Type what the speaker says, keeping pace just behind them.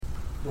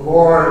The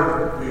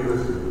Lord be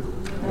with you.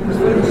 And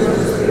with your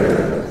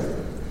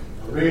spirit.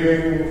 A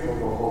reading from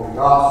the Holy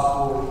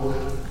Gospel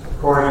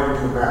according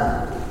to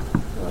Matthew.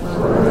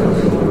 Glory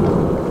to you,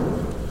 Lord.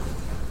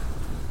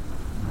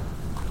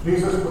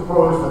 Jesus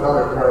proposed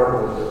another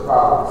parable to the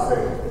crowd,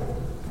 saying,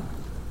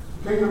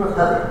 "The kingdom of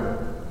heaven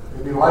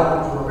may be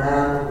likened to a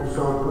man who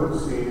sowed good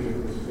seed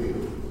in his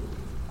field.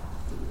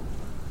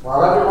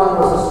 While everyone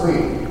was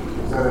asleep,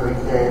 his enemy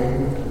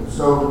came and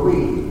sowed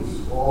weeds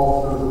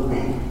all through the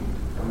wheat,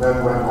 and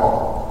then went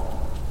off.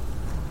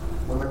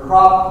 When the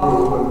crop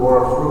grew and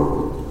bore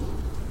fruit,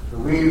 the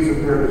weeds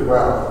appeared as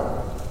well.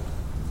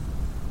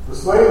 The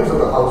slaves of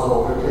the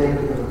householder came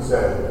to him and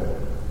said,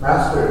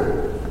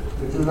 'Master,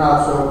 did you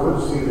not sow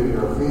good seed in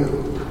your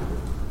field?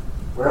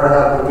 Where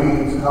have the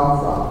weeds come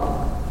from?'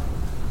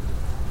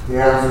 He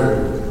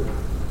answered,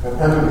 'An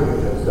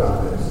enemy has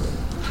done this.'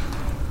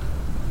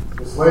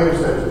 The slave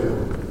said to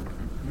him,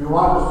 'Do you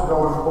want us to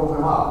go and pull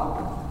them up?'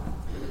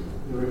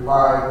 He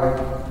replied,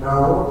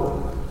 'No.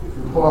 If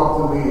you pull up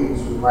the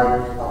weeds, we might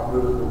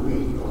uproot the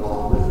wheat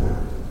along with them.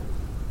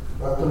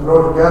 Let them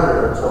grow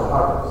together until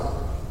harvest.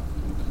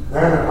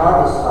 Then at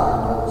harvest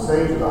time I will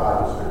say to the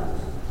harvesters,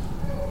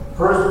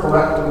 first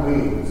collect the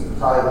weeds and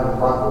tie them in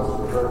bundles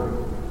for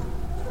burning.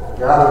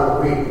 Gather the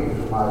wheat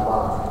into my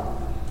barn.'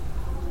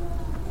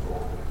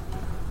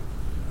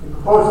 He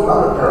proposed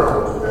another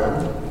parable to them.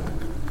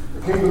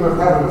 The kingdom of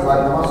heaven is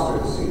like a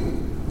mustard seed,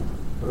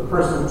 that a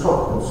person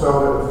took and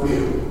sowed in a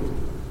field.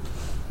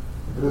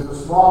 It is the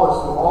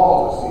smallest of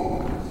all the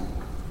seeds,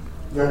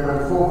 yet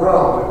when full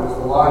grown it is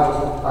the largest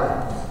of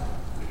plants.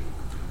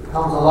 It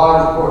becomes a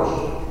large bush,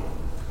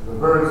 and the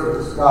birds of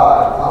the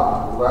sky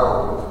come and dwell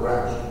in its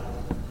branches."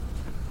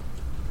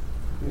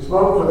 He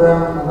spoke to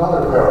them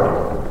another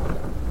parable.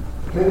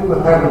 "The kingdom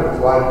of heaven is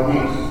like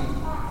yeast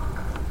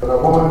that a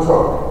woman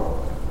took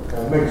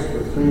and mixed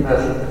with 3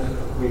 measures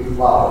of wheat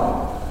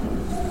flour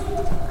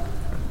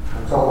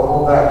until the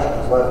whole batch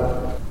was leavened."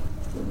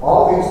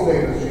 All these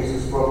things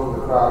Jesus spoke to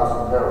the crowds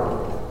in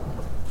parables.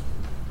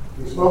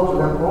 He spoke to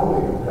them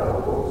only in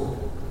parables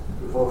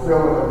to fulfill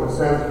what had been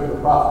said through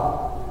the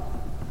prophet.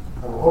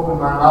 "I will open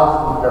my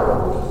mouth in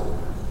parables.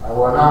 I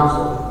will announce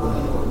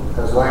it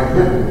as lying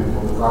hidden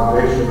from the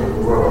foundation of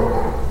the world."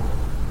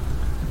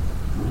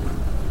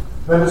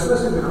 Then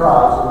dismissing the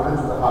crowds, he went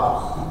into the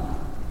house.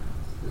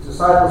 His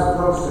disciples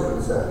approached him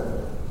and said,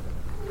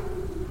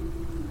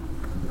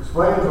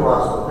 "Explain to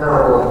us the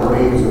parable of the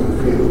weeds of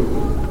the field."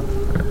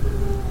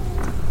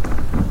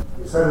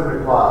 He said in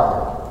reply,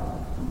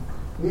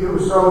 "He who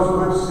sows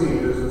good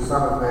seed is the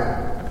Son of Man.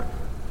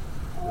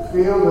 The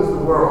field is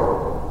the world.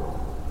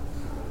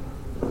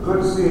 The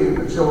good seed,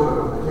 the children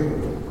of the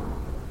kingdom.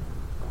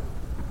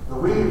 The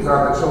weeds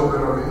are the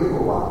children of the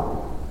evil one.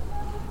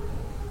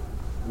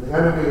 And the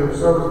enemy who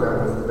sows them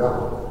is the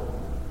devil.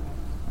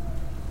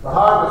 The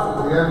harvest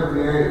is the end of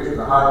the age, and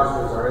the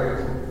harvesters are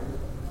angels.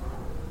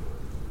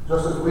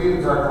 Just as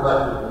weeds are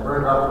collected and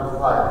burned up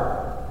with fire,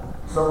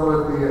 so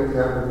will it be at the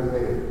end of the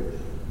age.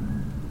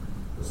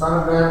 The Son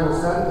of Man will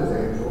send his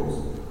angels.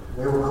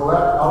 They will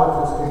collect out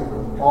of his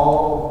kingdom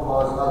all who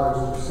cause others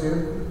to sin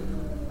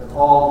and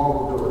all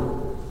evildoers.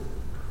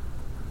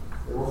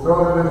 They will throw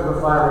them into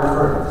the fiery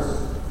furnace,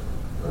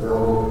 where there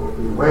will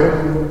be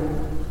wailing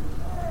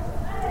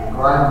and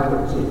grinding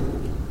of teeth.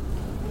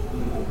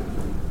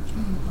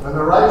 And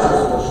the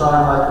righteous will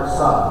shine like the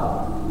sun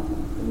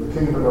in the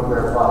kingdom of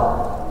their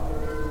Father.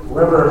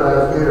 Whoever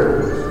has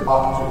ears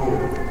ought to hear."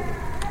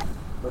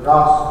 The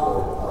Gospel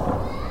of the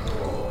Lord.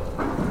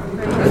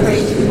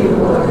 Praise to you,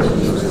 Lord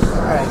Jesus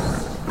Christ.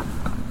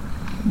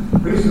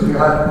 Recently, I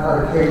had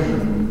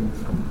occasion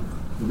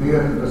to be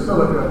in the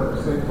Basilica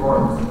of St.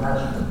 Lawrence in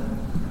Nashville.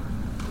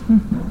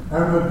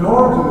 And the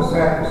door to the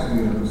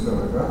sacristy of the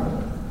Basilica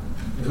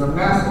is a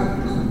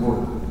massive piece of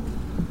wood.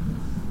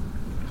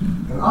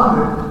 And on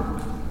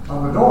it,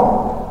 on the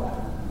door,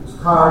 is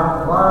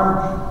carved a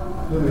large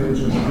image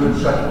of the Good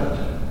Shepherd,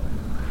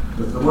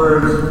 with the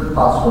words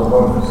 "Paschal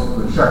Bonus,"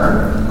 Good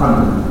Shepherd,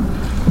 under it.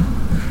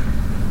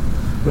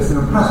 It's an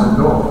impressive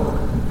door.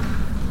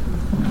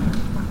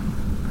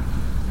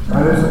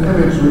 And it's an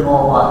image we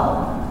all like,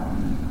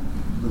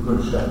 the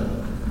Good Shepherd.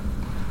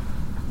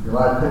 We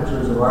like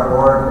pictures of our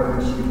Lord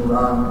carrying sheep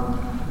around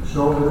the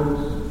shoulders,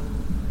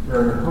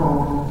 carrying it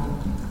home.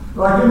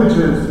 We like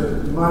images that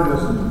remind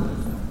us of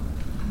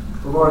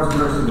the Lord's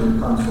mercy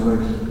and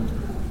consolation,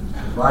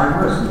 divine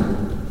mercy.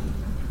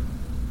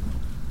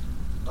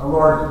 Our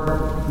Lord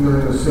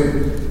healing the sick,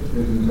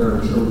 taking care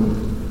of children.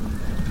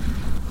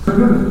 They're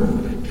beautiful.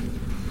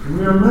 And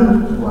we are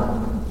meant to like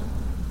them.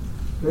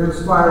 They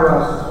inspire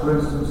us, for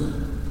instance,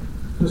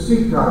 to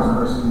seek God's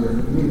mercy if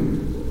we need it.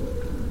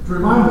 To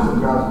remind us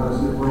of God's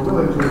mercy if we're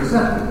willing to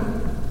accept it.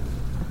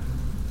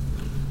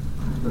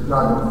 But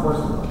God won't force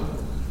it on us.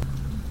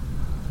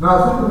 Now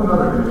think of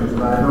another image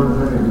that I know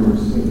many of you have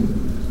seen.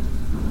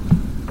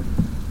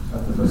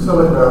 At the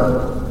Basilica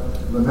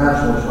of the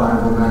National Shrine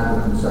of the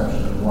Immaculate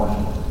Conception in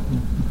Washington.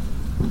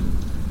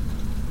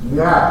 In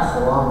the apse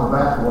along the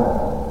back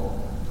wall,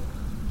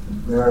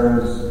 there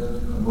is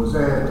a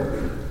mosaic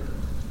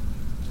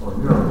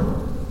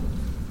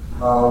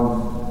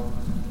of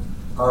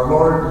our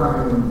Lord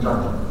coming in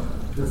judgment.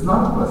 It's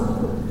not a pleasant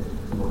thing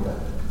to look at.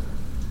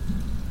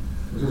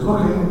 It is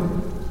looking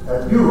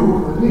at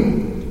you and me.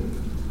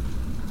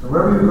 And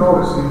wherever you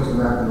go, it seems in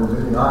that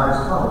building, the eyes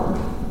follow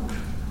you.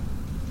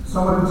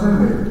 Somewhat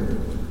intimidated.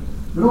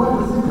 We don't like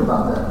to think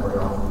about that very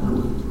often, do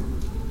we?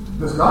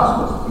 This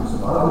gospel speaks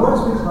about it. Our Lord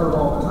speaks about it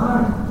all the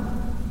time.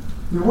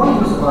 He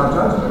warns us about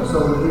judgment so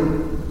that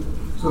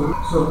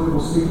we will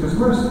seek His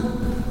mercy.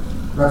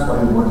 That's why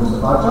He warns us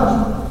about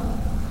judgment.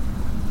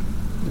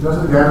 He does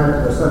it again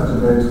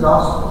in today's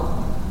gospel.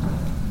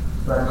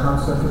 That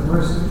concept of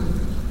mercy,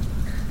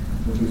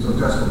 which is so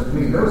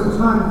desperately needed. There was a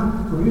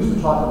time when we used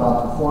to talk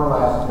about the four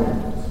last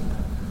things.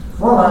 The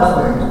four last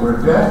things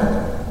were death,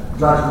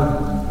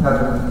 judgment,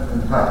 heaven,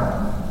 and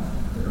hell.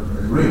 They were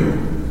very real.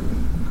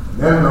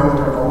 Then, though, we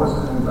are always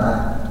coming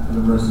back to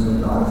the mercy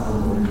of God for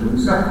the way to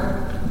accept it.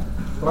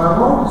 But our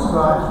Lord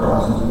describes for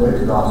us in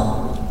today's gospel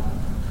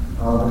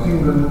the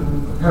kingdom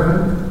of heaven,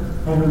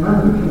 and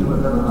remember the kingdom of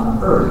heaven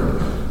on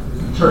earth is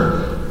the church.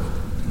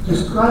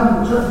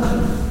 Describing the church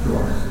to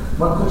us,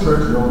 what the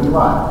church will be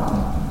like.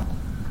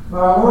 Now,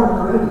 our Lord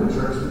created the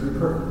church to be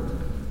perfect.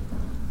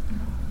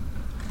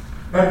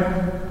 And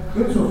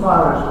insofar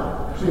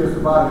as she is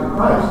the body of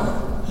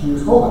Christ, she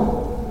is holy.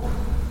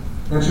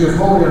 And she is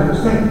holy in her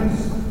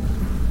saints.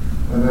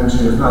 And then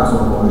she is not so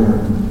holy in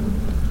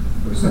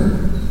her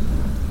sinners.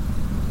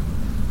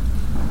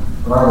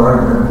 But our Lord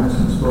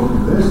then spoke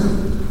of this.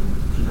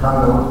 Should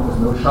come as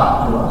no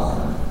shock to us.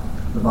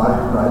 The body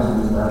of Christ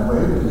is that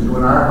way because you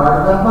and I are part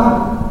of that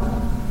body.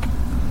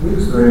 We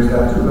experience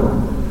that too, don't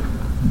we?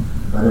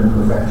 That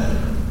imperfection.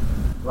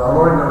 Well, our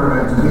Lord never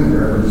meant to be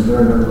there, but He's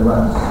there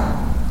nevertheless.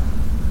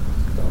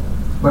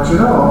 But you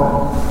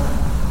know,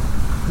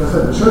 as I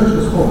said, the church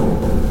is holy.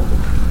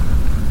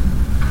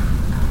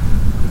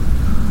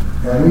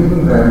 And even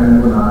then,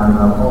 you and I are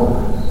not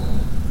always.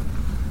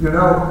 You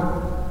know,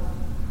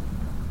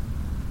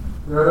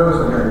 there are those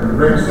again, the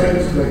great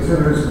saints, great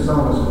sinners, and some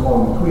of us fall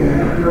in between.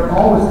 And you're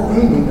always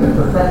aiming at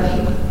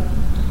perfection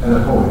and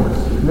at holiness.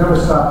 You never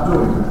stop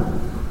doing that.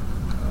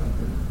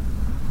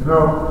 You know,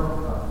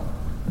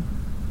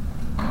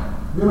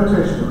 The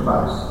Imitation of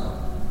Christ,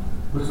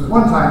 which was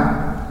one time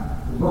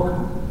the book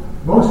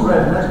most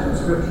read next to the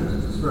Scriptures,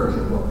 it's a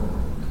spiritual book,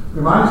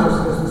 reminds us,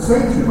 as the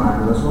saints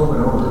reminded us over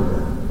and over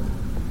again,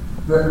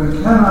 that we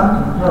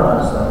cannot compare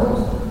ourselves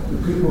to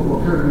people who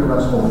appear to be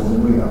less holy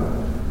than we are.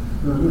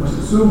 We must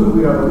assume that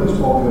we are the least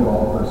holy of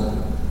all persons,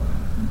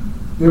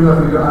 even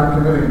if we are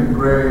committing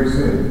grave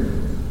sin.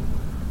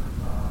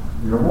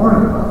 We are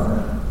warned about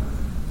that.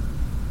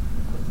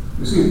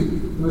 You see,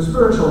 in the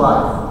spiritual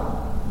life,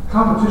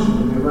 competition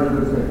can be a very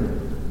good thing.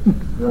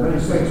 There are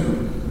many saints who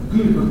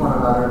competed with one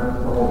another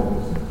for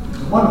holiness.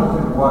 It's a wonderful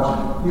thing to watch,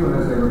 even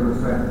as they were good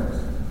friends.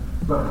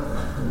 But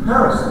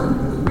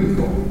comparison is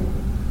lethal.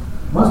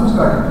 Once we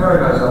start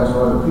comparing ourselves to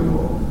other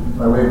people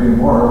by way of being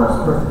more or less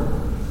perfect,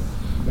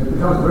 it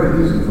becomes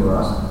very easy for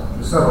us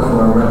to settle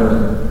for a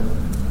rather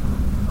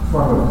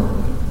form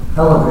of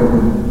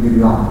elevated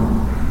mediocrity.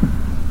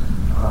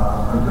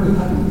 I'm pretty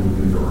happy being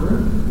mediocre.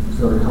 It's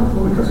very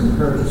comfortable because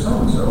compared to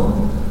so-and-so,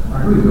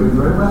 I'm really doing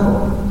very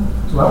well.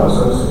 So I will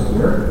sort of sit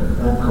here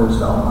and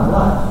coast out my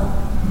life.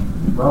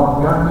 Well,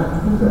 we aren't meant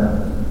to do that.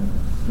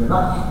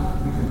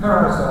 We compare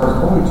ourselves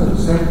only to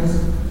the saints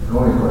and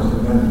only, of course, to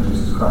the end of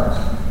Jesus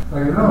Christ. Now,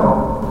 you know,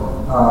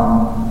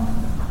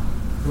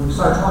 when we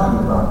start talking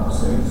about the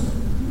saints,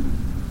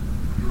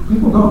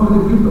 people don't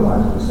really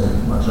utilize the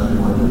saints much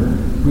anymore, do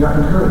they? We are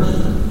encouraged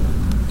to.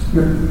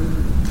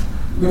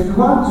 If you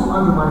want to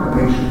undermine a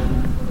nation,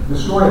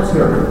 destroy its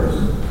heroes,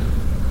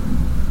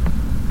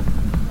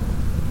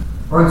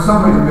 or in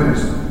some way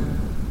diminish them,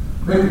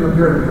 make them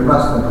appear to be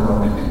less than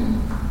heroic.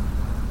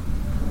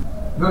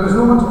 Now, there's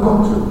no one to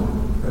look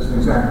to as an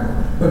example.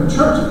 And the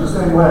church is the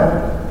same way.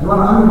 You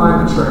want to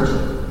undermine the church,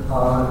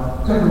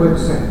 take away the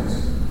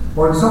saints,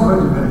 or in some way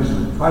diminish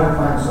them. Try to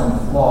find some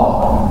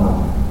flaw in them.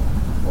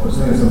 Or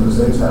saying some of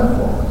the saints have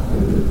flaws.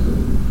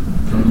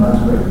 Sometimes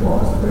great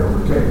flaws that they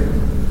overcame.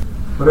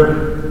 But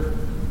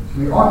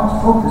we ought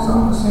to focus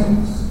on the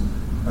saints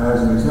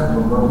as an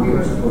example of where we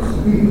are supposed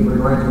to be if we're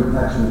going to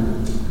actually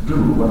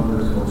do what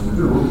we're supposed to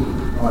do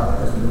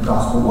as the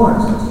gospel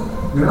warns us.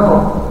 You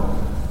know,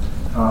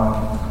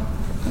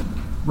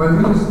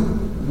 when these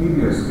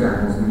media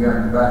scandals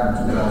began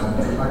back in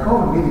 2002, I call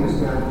them media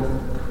scandals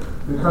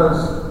because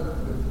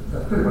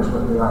that's pretty much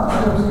what they are.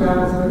 There are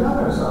scandals, and there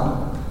are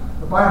some,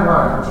 but by and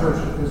large, the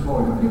church is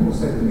holy. When people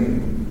say to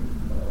me,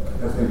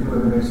 as they do,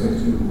 and they say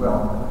to you,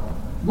 well,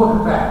 look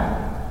at that.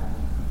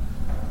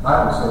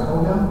 I would say,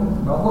 oh yeah,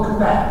 well, look at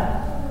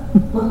that.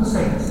 Look at the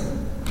saints.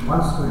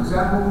 Once, for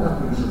example,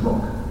 that's where you should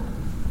look.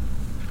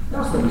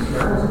 Yes, there are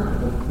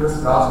scandals. This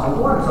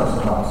gospel warns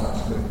us about such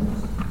things.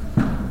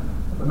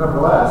 But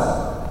nevertheless,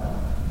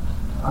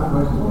 I'm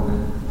going to look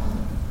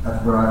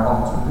at where I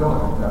ought to be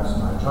going. That's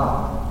my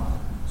job.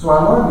 So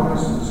our Lord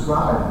begins to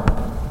describe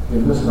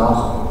in this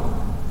gospel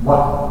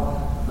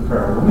what the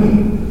parable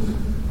means.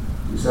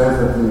 He says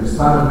that the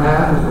Son of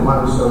Man is the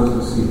one who sows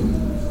the seed.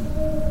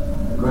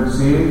 good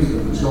seeds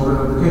are the children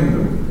of the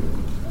kingdom.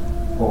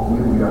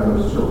 Hopefully we are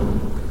those children.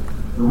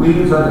 The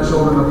weeds are the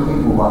children of the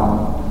evil one.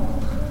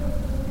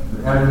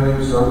 The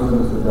enemy serves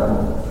them as the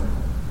devil.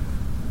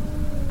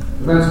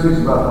 The man speaks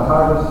about the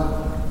harvest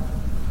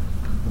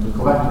and the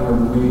collecting of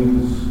the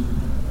weeds,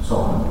 so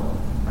on.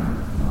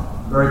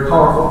 Very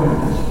powerful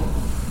image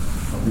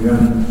of the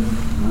end of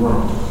the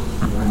world,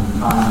 the end of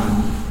time,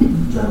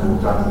 and general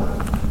judgment.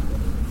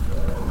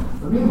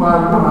 But meanwhile,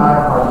 you and I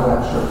are part of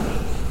that church,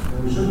 and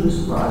we shouldn't be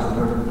surprised at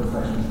their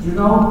imperfections. Do you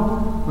know,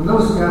 when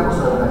those scandals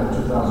started back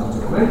in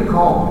 2002, a lady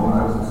called me when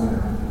I was in San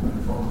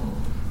Antonio.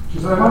 She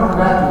said, I want to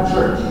come back to the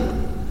church.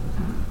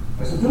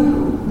 I said, do you?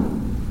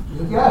 She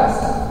said, yes.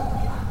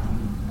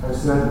 I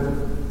said,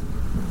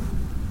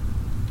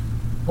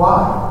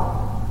 why?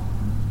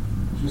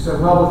 She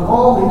said, well, with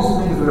all these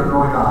things that are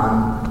going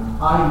on,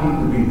 I need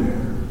to be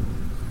there.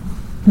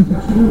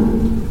 Yes, you do.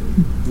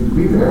 You need to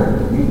be there.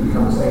 You need to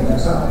become a saint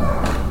yourself.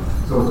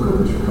 So it's good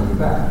that you're coming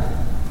back.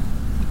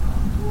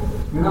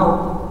 You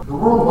know, the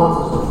world wants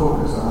us to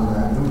focus on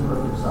that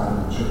imperfect side of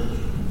the church,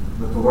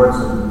 that the Lord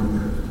said we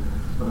do it.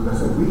 But as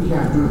I said, we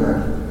can't do that.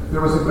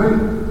 There was a great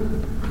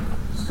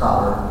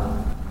scholar,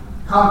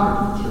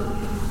 convert to the church,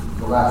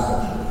 the last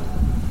century.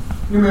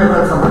 You may have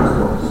read some of his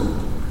books.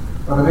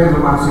 By the name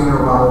of Monsignor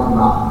Ronald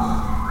Knox.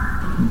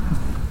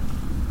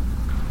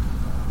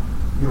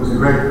 He was a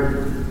great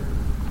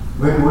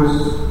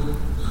linguist,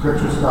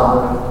 scripture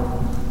scholar,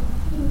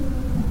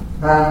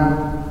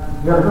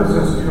 and he had a good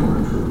sense of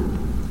humor, too.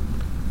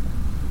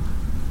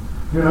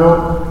 You know,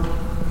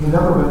 he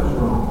never went to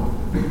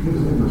Rome. He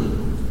was an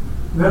Englishman.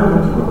 Never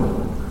went to Rome.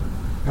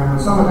 And when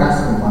someone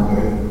asked him one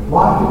day,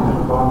 why had he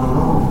never gone to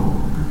Rome?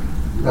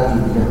 After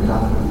he became a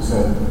Catholic, he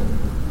said,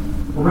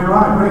 well, when you're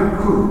on a great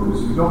cruise,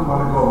 you don't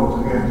want to go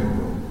to the engine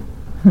room.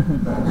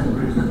 That's the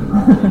reason for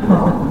not going to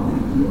Rome.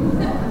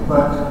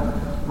 But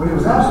when he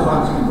was asked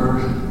about his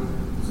conversion,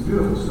 it's a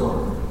beautiful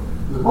story.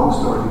 There's one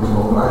story he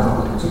told that I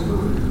thought was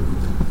particularly beautiful.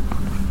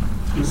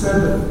 He said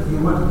that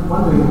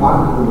one day he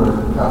wandered through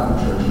a Catholic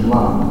church in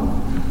London,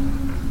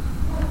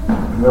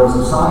 and there was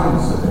a sign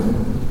saying,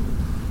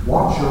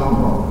 watch your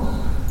umbrellas.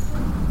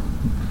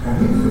 And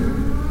he figured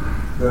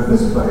that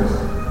this place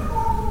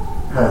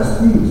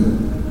has thieves in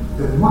it.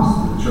 It must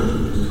be the Church of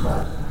Jesus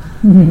Christ.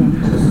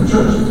 It's the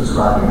church he's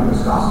describing in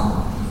this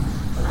gospel.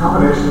 A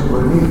combination of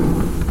good and evil.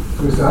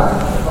 So he said, I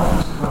thought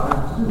this is what I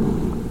have to do.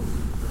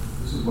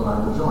 This is what I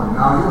will join.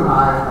 Now, you and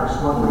I are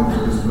struggling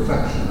for this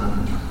perfection.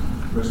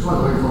 We're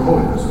struggling for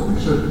holiness, and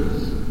we should be.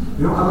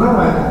 You know, whenever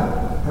I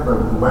have a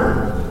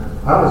wedding,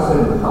 I always say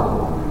to the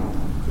couple,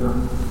 you know,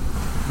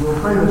 we'll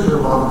pray that your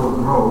love will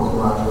grow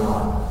throughout your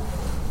life.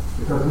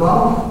 Because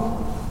love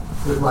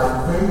is like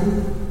faith,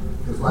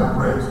 is like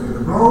grace. It either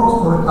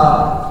grows or it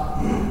dies.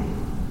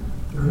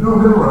 There are no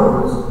middle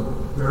roads.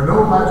 There are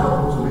no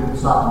plateaus where we can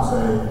stop and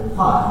say,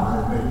 fine,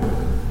 I've made it.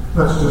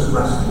 Let's just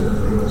rest here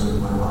for the rest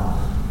of my life.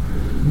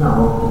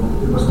 No,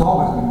 it must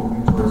always be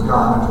moving towards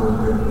God and towards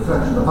greater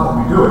perfection. But how do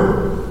we do it?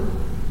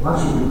 Well, that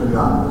should be pretty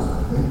obvious,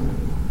 I think.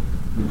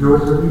 We do it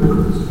through the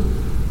Eucharist.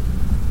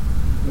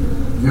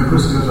 The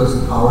Eucharist gives us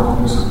the power to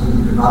do something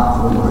we could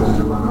not otherwise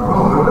do on our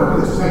own. There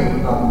would be a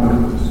saint without the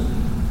Eucharist.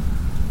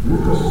 The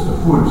Eucharist is the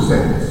food of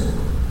saints.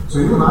 So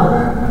you and I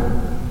then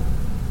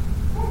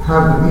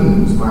have the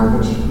means by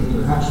which we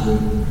can actually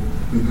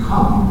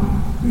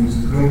become these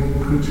great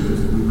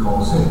creatures that we call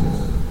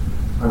saints,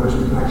 by which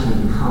we can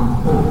actually become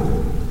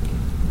holy,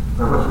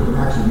 by which we can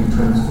actually be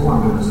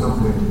transformed into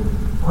something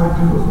quite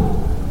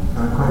beautiful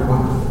and quite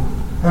wonderful.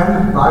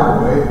 And by the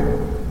way,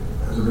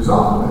 as a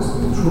result of this,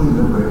 we're truly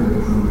liberated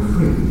and truly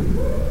free.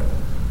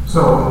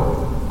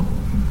 So,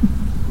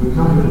 we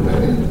come here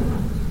today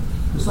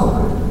to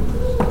celebrate.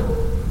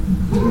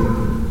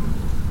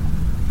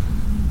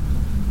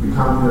 We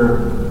come here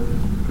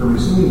to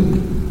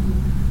receive